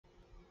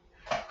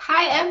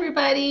Hi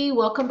everybody,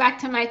 welcome back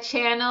to my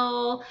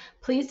channel.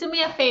 Please do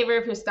me a favor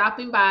if you're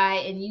stopping by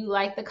and you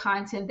like the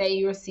content that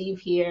you receive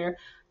here,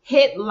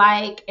 hit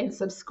like and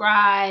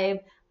subscribe.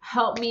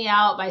 Help me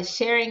out by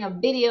sharing a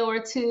video or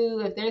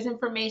two if there's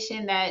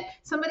information that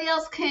somebody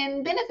else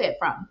can benefit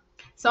from.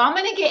 So I'm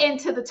going to get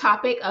into the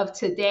topic of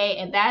today,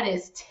 and that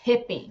is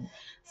tipping.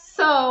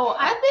 So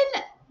I've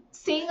been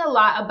seeing a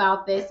lot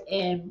about this,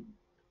 and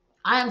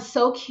I am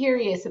so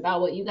curious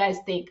about what you guys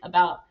think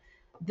about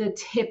the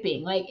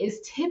tipping. Like, is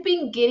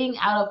tipping getting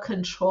out of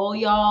control,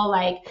 y'all?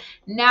 Like,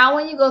 now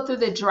when you go through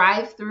the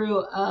drive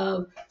through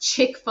of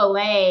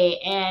Chick-fil-A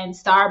and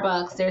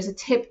Starbucks, there's a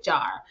tip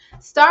jar.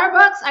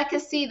 Starbucks, I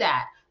could see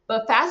that.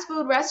 But fast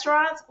food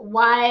restaurants,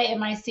 why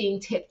am I seeing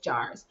tip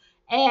jars?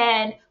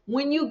 And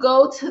when you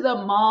go to the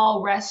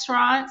mall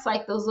restaurants,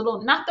 like those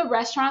little, not the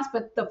restaurants,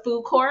 but the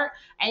food court,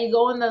 and you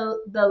go in the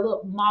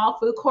little mall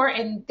food court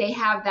and they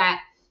have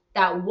that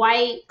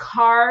white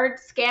card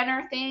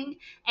scanner thing,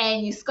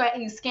 and you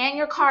scan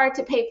your card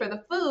to pay for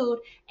the food,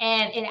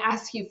 and it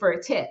asks you for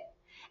a tip.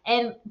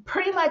 And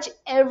pretty much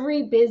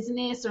every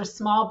business or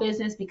small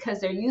business, because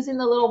they're using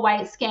the little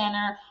white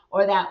scanner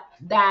or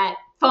that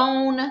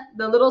phone,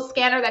 the little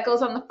scanner that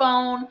goes on the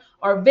phone,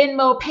 or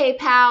Venmo,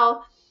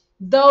 PayPal,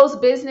 those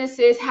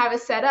businesses have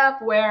it set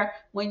up where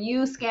when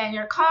you scan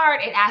your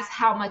card, it asks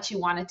how much you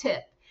want to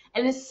tip.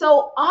 And it's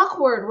so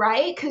awkward,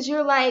 right? Because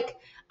you're like,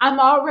 I'm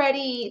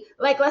already,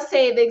 like, let's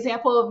say the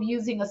example of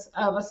using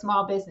of a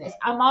small business.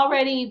 I'm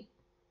already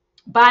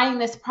buying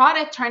this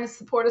product, trying to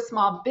support a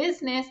small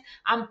business.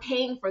 I'm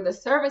paying for the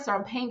service or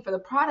I'm paying for the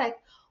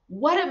product.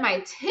 What am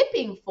I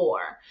tipping for?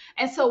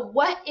 And so,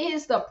 what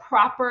is the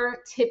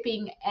proper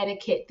tipping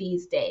etiquette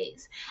these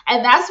days?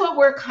 And that's what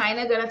we're kind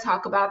of going to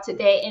talk about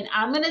today. And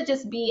I'm going to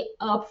just be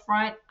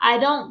upfront. I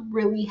don't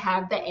really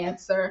have the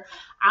answer.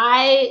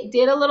 I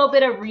did a little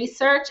bit of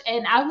research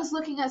and I was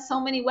looking at so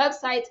many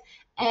websites,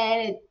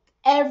 and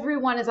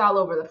everyone is all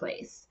over the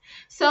place.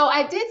 So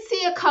I did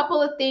see a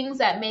couple of things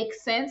that make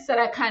sense that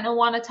I kind of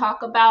want to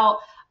talk about,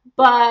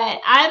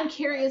 but I'm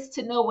curious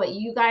to know what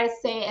you guys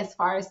say as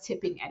far as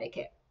tipping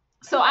etiquette.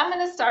 So I'm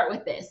going to start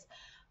with this.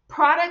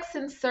 Products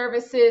and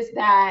services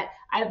that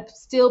I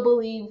still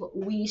believe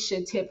we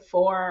should tip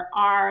for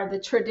are the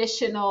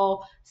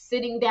traditional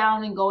sitting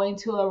down and going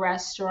to a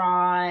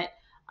restaurant,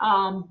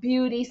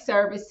 beauty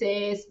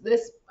services.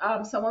 This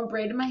someone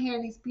braided my hair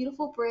in these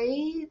beautiful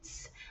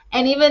braids,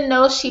 and even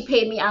though she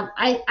paid me,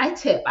 I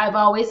tip. I've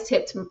always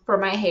tipped for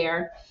my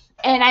hair,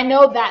 and I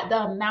know that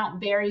the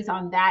amount varies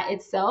on that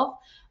itself,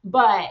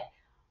 but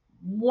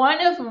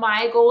one of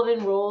my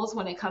golden rules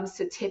when it comes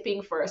to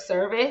tipping for a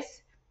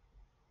service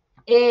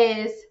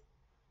is,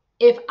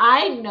 if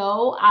I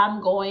know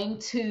I'm going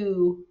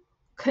to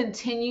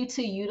continue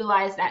to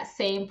utilize that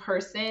same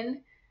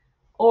person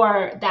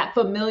or that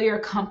familiar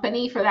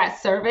company for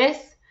that service,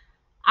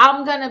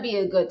 I'm going to be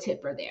a good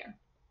tipper there.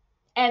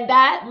 And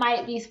that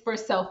might be for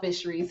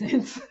selfish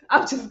reasons.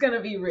 I'm just going to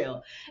be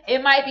real.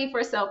 It might be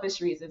for selfish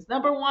reasons.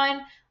 Number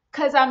one,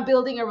 because I'm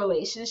building a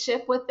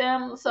relationship with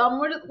them. So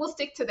we'll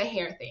stick to the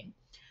hair thing.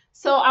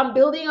 So I'm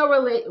building a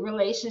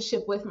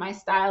relationship with my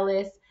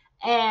stylist,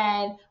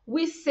 and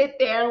we sit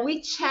there and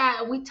we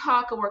chat and we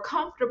talk and we're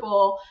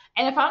comfortable.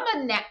 And if I'm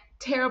a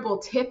terrible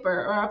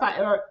tipper,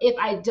 or if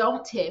I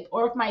don't tip,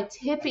 or if my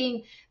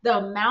tipping, the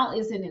amount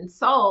is an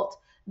insult,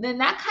 then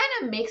that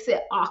kind of makes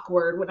it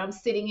awkward when I'm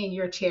sitting in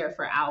your chair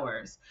for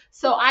hours.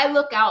 So I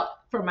look out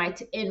for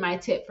in my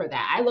tip for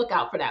that. I look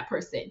out for that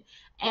person.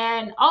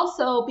 And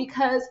also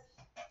because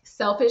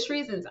selfish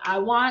reasons, I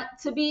want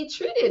to be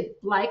treated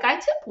like I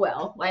tip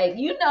well. Like,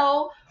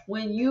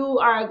 when you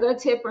are a good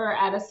tipper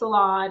at a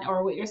salon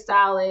or with your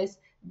stylist,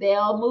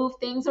 they'll move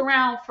things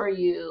around for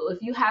you.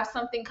 If you have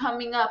something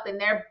coming up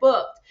and they're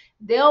booked,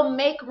 they'll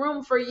make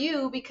room for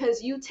you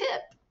because you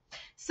tip.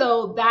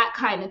 So that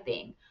kind of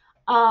thing.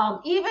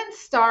 Even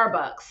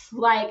Starbucks,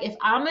 like if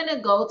I'm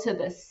gonna go to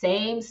the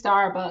same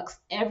Starbucks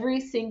every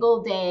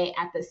single day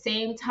at the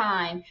same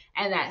time,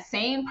 and that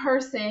same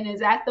person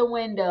is at the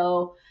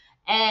window,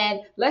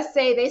 and let's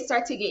say they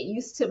start to get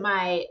used to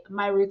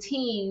my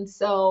routine.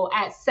 So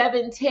at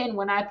 7:10,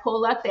 when I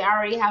pull up, they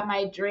already have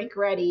my drink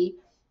ready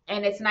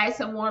and it's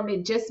nice and warm.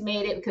 It just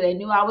made it because they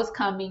knew I was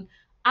coming.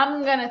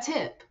 I'm gonna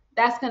tip.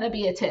 That's gonna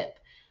be a tip.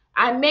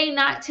 I may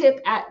not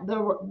tip at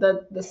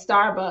the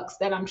Starbucks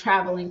that I'm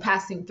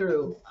passing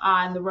through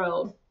on the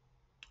road.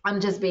 I'm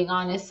just being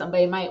honest.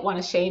 Somebody might want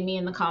to shame me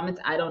in the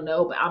comments. I don't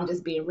know, but I'm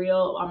just being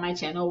real on my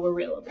channel. We're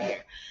real over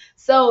here.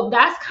 So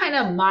that's kind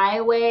of my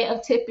way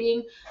of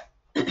tipping.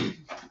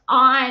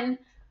 On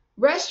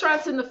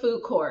restaurants in the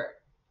food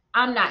court,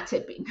 I'm not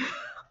tipping.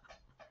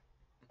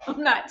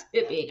 I'm not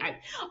tipping.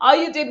 All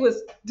you did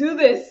was do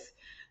this,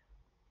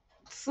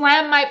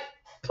 slam my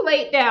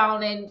plate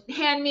down and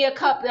hand me a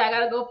cup that I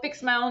gotta go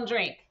fix my own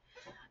drink.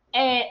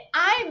 And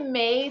I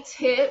may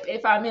tip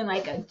if I'm in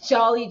like a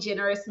jolly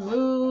generous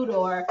mood,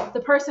 or the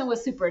person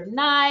was super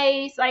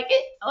nice.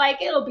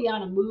 It'll be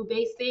on a mood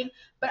based thing,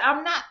 but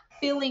I'm not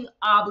feeling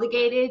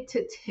obligated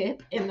to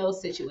tip in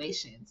those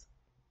situations.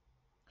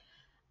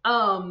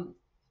 Um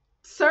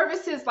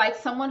services like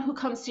someone who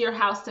comes to your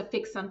house to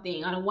fix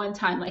something on a one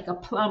time, like a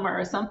plumber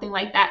or something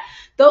like that,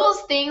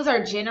 those things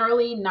are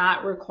generally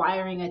not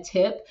requiring a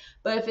tip.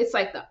 But if it's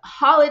like the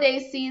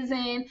holiday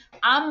season,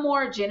 I'm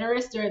more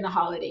generous during the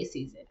holiday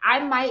season. I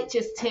might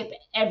just tip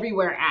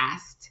everywhere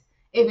asked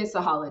if it's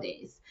the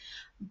holidays.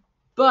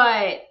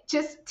 But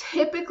just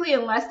typically,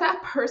 unless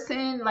that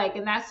person like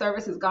in that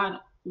service has gone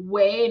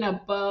way and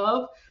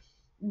above,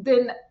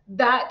 then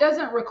that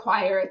doesn't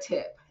require a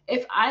tip.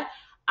 If I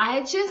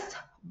just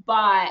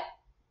bought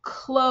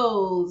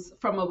clothes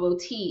from a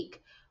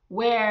boutique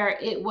where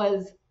it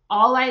was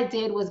all I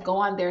did was go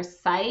on their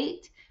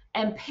site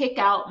and pick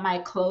out my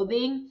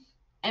clothing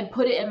and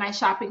put it in my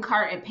shopping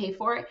cart and pay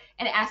for it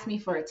and ask me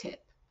for a tip.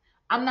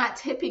 I'm not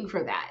tipping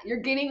for that. You're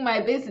getting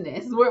my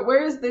business.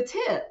 Where's the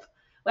tip?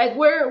 Like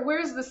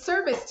where's the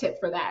service tip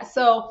for that?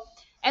 So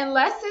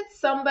unless it's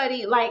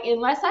somebody like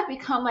unless I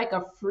become like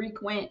a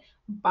frequent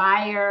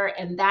buyer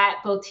and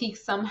that boutique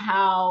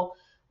somehow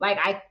like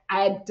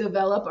I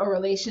develop a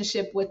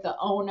relationship with the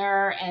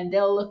owner and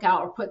they'll look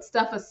out or put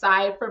stuff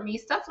aside for me,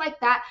 stuff like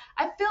that,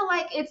 I feel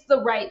like it's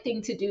the right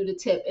thing to do to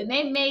tip. And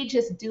they may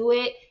just do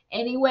it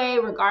anyway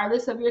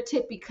regardless of your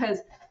tip because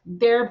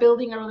they're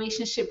building a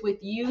relationship with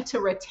you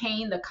to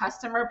retain the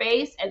customer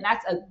base, and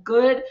that's a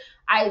good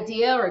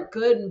idea or a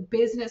good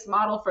business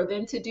model for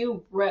them to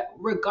do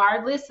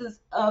regardless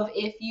of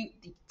if you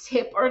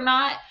tip or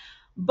not.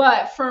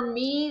 But for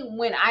me,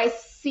 when I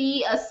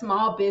see a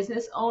small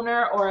business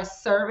owner or a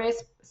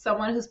service,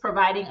 someone who's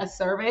providing a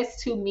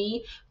service to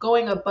me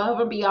going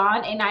above and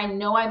beyond, and I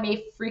know I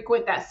may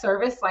frequent that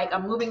service, like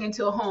I'm moving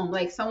into a home,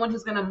 like someone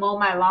who's going to mow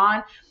my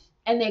lawn,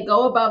 and they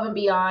go above and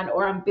beyond,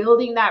 or I'm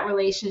building that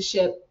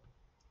relationship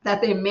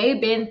that they may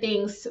bend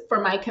things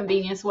for my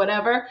convenience,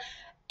 whatever.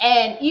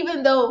 And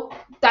even though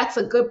that's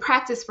a good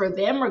practice for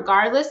them,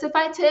 regardless if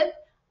I tip,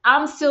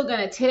 I'm still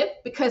gonna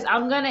tip because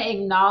I'm gonna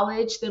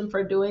acknowledge them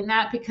for doing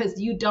that because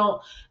you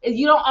don't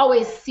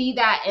always see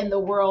that in the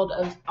world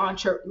of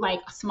like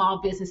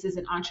small businesses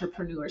and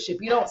entrepreneurship.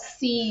 You don't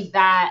see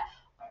that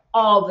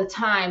all the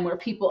time where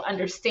people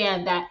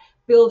understand that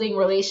building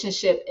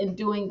relationship and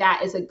doing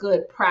that is a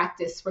good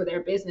practice for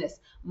their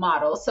business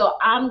model. So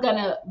I'm going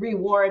to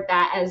reward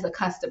that as a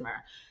customer.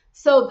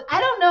 So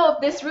I don't know if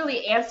this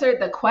really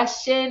answered the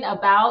question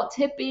about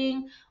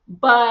tipping,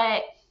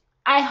 but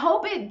I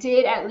hope it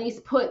did at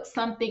least put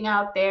something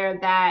out there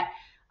that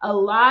a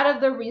lot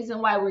of the reason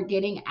why we're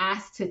getting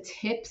asked to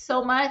tip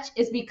so much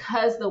is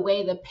because the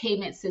way the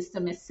payment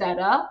system is set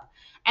up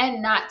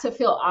and not to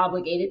feel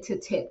obligated to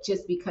tip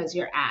just because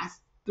you're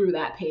asked through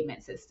that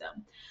payment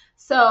system.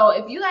 So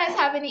if you guys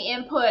have any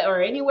input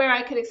or anywhere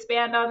I could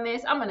expand on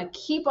this, I'm going to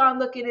keep on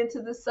looking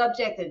into the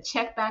subject and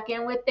check back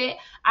in with it.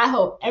 I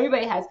hope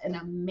everybody has an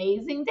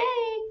amazing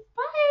day.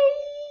 Bye.